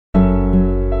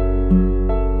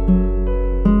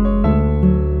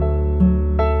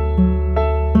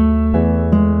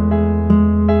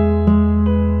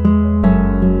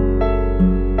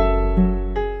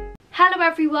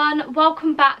everyone,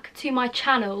 welcome back to my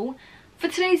channel. For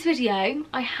today's video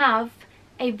I have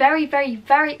a very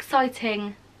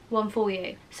exciting one for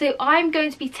you. So I'm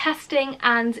going to be testing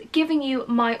and giving you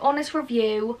my honest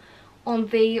review on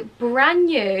the brand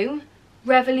new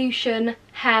Revolution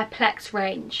Hair Plex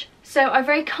range. So I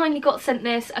very kindly got sent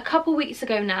this a couple weeks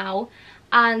ago now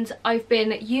and I've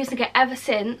been using it ever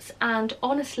since, and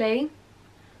honestly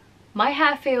my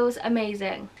hair feels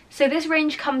amazing. So this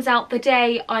range comes out the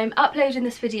day I'm uploading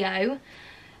this video,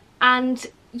 and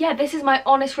yeah, this is my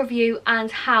honest review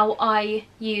and how I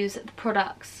use the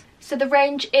products. So the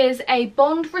range is a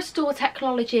bond restore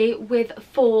technology with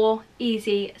 4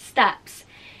 easy steps.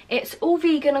 It's all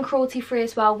vegan and cruelty free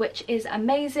as well, which is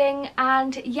amazing.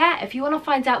 And yeah, if you want to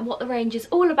find out what the range is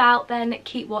all about, then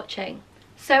keep watching.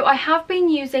 So I have been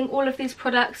using all of these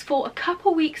products for a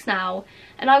couple weeks now,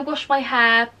 and I wash my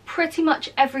hair pretty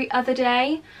much every other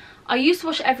day. I used to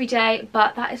wash it every day,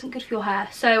 but that isn't good for your hair,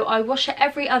 so I wash it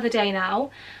every other day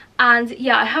now. And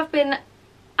yeah, I have been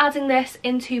adding this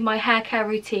into my hair care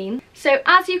routine. So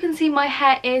as you can see, my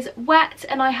hair is wet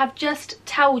and I have just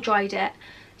towel dried it.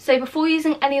 So before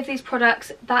using any of these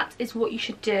products, that is what you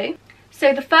should do.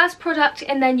 So the first product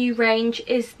in their new range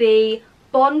is the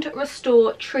Bond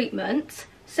Restore Treatment.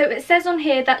 So it says on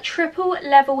here that triple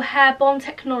level hair bond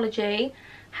technology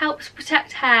helps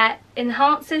protect hair,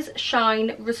 enhances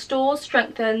shine, restores,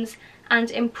 strengthens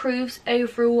and improves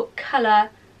overall colour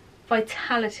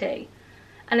vitality.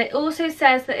 And it also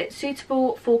says that it's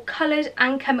suitable for coloured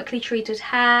and chemically treated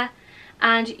hair,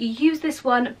 and you use this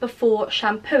one before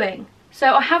shampooing.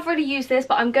 So I have already used this,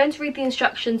 but I'm going to read the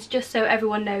instructions just so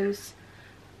everyone knows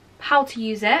how to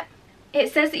use it.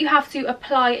 It says that you have to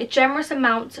apply a generous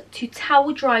amount to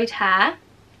towel dried hair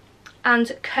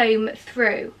and comb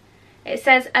through. It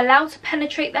says allow to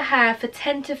penetrate the hair for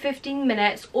 10 to 15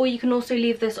 minutes, or you can also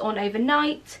leave this on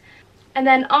overnight. And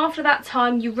then after that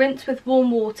time you rinse with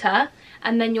warm water,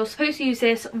 and then you're supposed to use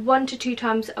this 1 to 2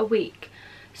 times a week.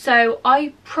 So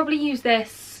I probably use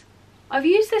this, I've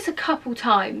used this a couple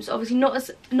times, obviously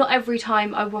not every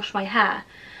time I wash my hair,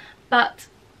 but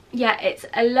yeah, it's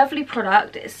a lovely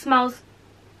product. It smells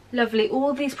lovely.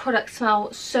 All these products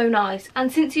smell so nice,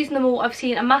 and since using them all I've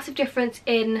seen a massive difference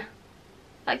in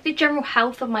like the general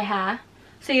health of my hair.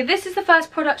 So yeah, this is the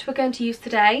first product we're going to use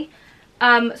today.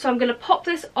 So I'm going to pop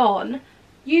this on.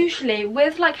 Usually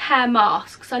with like hair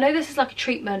masks, I know this is like a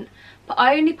treatment, but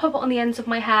I only pop it on the ends of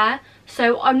my hair,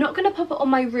 so I'm not going to pop it on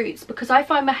my roots because I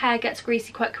find my hair gets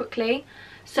greasy quite quickly.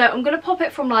 So I'm going to pop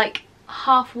it from like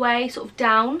halfway sort of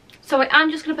down. So I am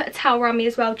just going to put a towel around me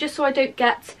as well, just so I don't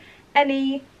get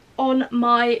any on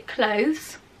my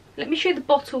clothes. Let me show you the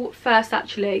bottle first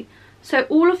actually. So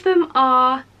all of them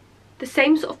are the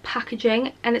same sort of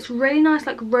packaging, and it's really nice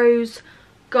like rose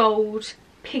gold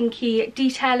pinky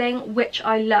detailing, which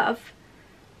I love.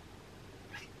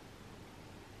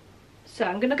 So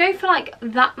I'm going to go for like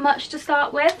that much to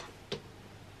start with,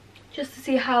 just to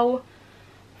see how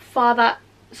far that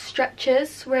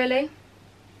stretches really.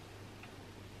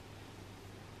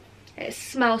 It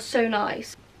smells so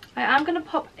nice. I am going to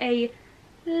pop a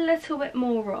little bit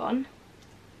more on.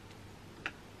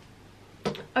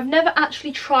 I've never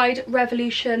actually tried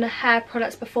Revolution hair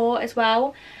products before as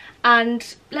well,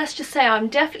 and let's just say I'm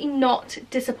definitely not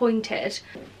disappointed.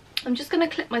 I'm just going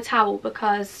to clip my towel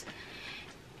because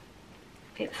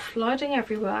it's sliding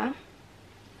everywhere.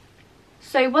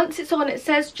 So once it's on, it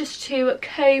says just to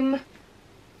comb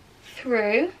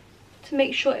through to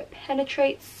make sure it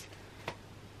penetrates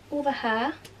all the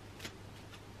hair.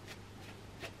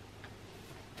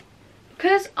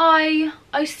 Because I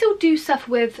still do suffer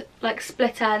with like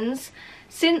split ends,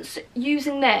 since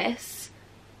using this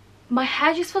my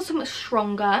hair just feels so much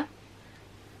stronger,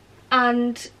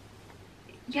 and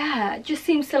yeah, it just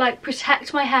seems to like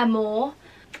protect my hair more.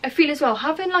 I feel as well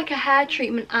having like a hair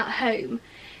treatment at home,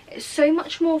 it's so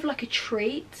much more of like a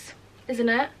treat, isn't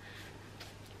it?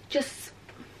 Just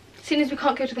seeing as we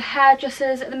can't go to the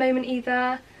hairdressers at the moment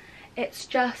either, it's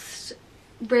just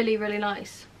really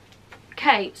nice.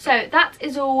 Okay, so that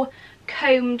is all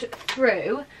combed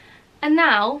through, and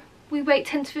now we wait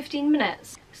 10 to 15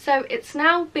 minutes. So it's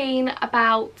now been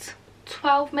about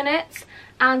 12 minutes,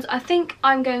 and I think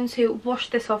I'm going to wash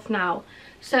this off now.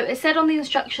 So it said on the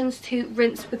instructions to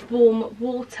rinse with warm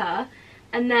water,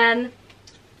 and then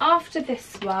after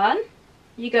this one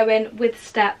you go in with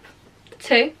step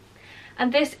 2,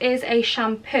 and this is a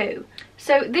shampoo.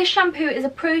 So this shampoo is a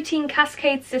protein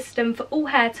cascade system for all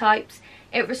hair types.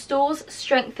 It restores,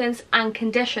 strengthens and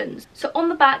conditions. So on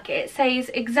the back it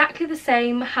says exactly the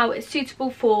same, how it's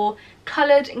suitable for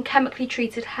coloured and chemically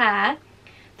treated hair.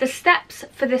 The steps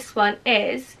for this one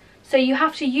is, So you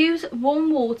have to use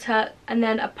warm water and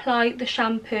then apply the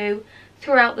shampoo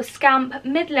throughout the scalp,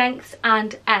 mid-lengths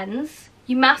and ends.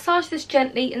 You massage this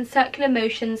gently in circular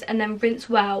motions and then rinse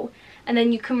well, and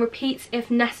then you can repeat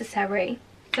if necessary.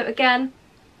 So again,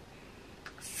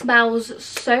 smells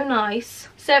so nice.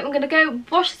 So I'm going to go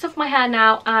wash this off my hair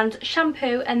now and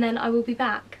shampoo, and then I will be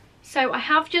back. So I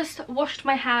have just washed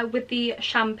my hair with the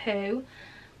shampoo.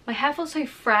 My hair feels so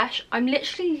fresh. I'm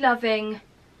literally loving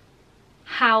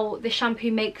how the shampoo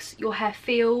makes your hair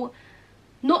feel,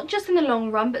 not just in the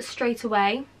long run but straight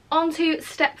away. On to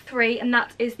step 3, and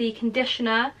that is the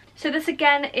conditioner. So this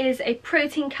again is a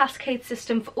protein cascade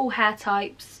system for all hair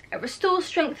types. It restores,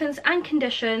 strengthens and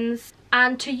conditions.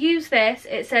 And to use this,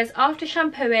 it says after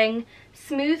shampooing,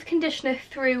 smooth conditioner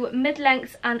through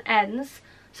mid-lengths and ends.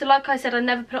 So like I said, I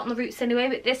never put it on the roots anyway,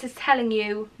 but this is telling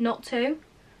you not to.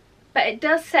 But it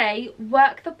does say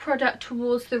work the product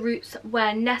towards the roots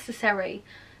where necessary.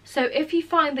 So if you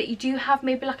find that you do have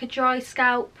maybe like a dry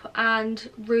scalp and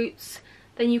roots,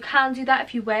 then you can do that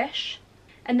if you wish.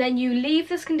 And then you leave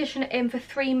this conditioner in for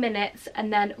 3 minutes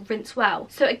and then rinse well.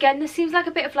 So again, this seems like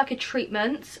a bit of like a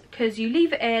treatment because you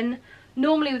leave it in.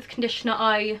 Normally with conditioner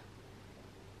I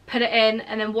put it in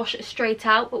and then wash it straight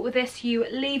out, but with this you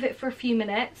leave it for a few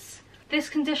minutes. This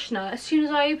conditioner, as soon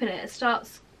as I open it, it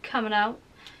starts coming out.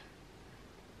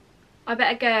 I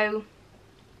better go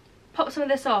pop some of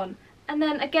this on, and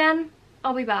then again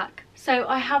I'll be back. So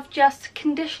I have just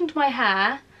conditioned my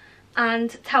hair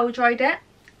and towel dried it.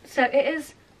 So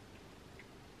it's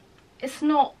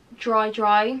not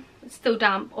dry, it's still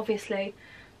damp obviously,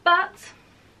 but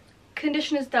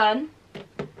conditioner's done.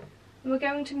 We're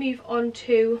going to move on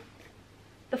to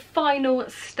the final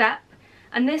step,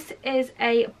 and this is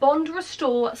a Bond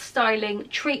Restore styling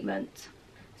treatment.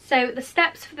 So the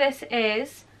steps for this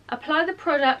is apply the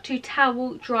product to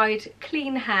towel dried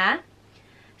clean hair,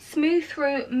 smooth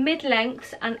through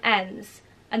mid-lengths and ends,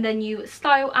 and then you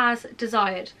style as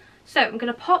desired. So I'm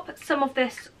going to pop some of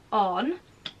this on.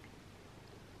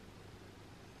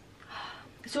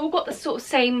 It's all got the sort of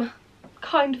same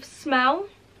kind of smell,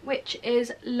 which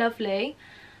is lovely.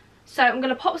 So I'm going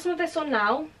to pop some of this on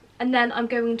now, and then I'm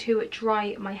going to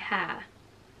dry my hair.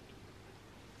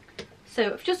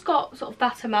 So I've just got sort of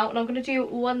that amount, and I'm going to do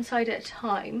one side at a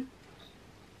time.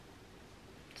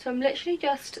 So I'm literally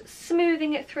just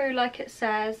smoothing it through like it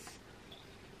says,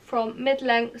 from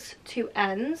mid-lengths to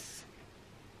ends.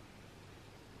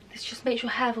 This just makes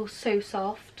your hair feel so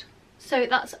soft. So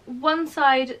that's one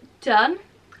side done,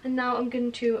 and now I'm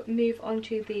going to move on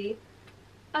to the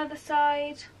other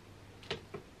side.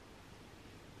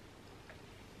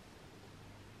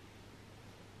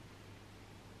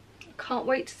 Can't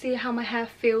wait to see how my hair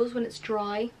feels when it's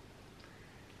dry,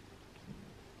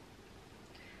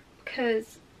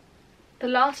 because the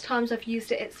last times I've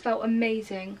used it, it's felt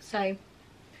amazing. So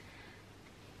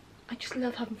I just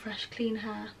love having fresh, clean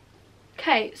hair.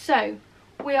 Okay, so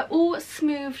we are all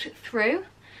smoothed through.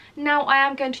 Now I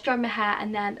am going to dry my hair,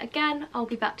 and then again I'll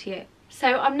be back to you.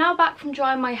 So I'm now back from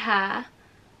drying my hair.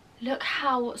 Look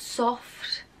how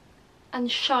soft and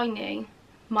shiny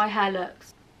my hair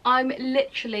looks. I'm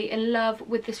literally in love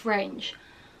with this range.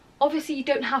 Obviously you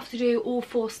don't have to do all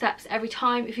 4 steps every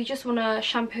time. If you just want to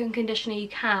shampoo and conditioner, you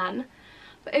can.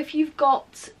 But if you've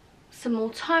got some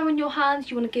more time on your hands,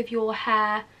 you want to give your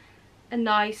hair a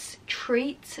nice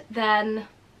treat, then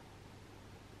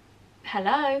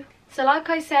hello. So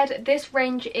like I said, this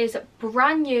range is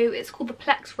brand new. It's called the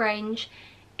Plex range.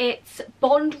 It's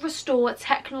Bond Restore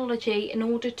technology in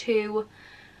order to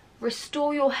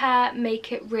restore your hair,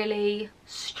 make it really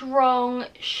strong,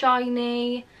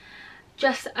 shiny,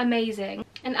 just amazing.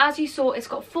 And as you saw, it's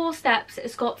got 4 steps.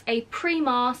 It's got a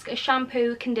pre-mask, a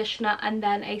shampoo, conditioner, and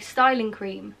then a styling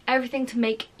cream. Everything to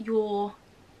make your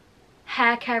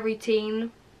hair care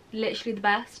routine literally the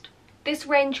best. This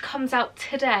range comes out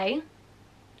today.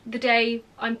 The day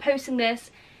I'm posting this,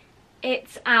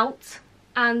 it's out,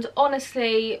 and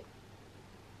honestly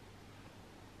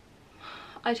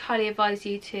I'd highly advise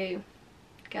you to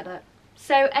get it.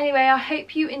 So anyway, I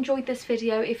hope you enjoyed this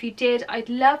video. If you did, I'd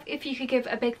love if you could give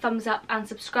a big thumbs up and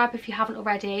subscribe if you haven't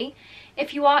already.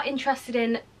 If you are interested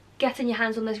in getting your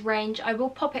hands on this range, I will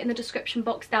pop it in the description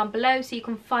box down below so you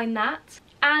can find that.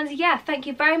 And yeah, thank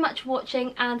you very much for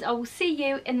watching, and I will see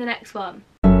you in the next one.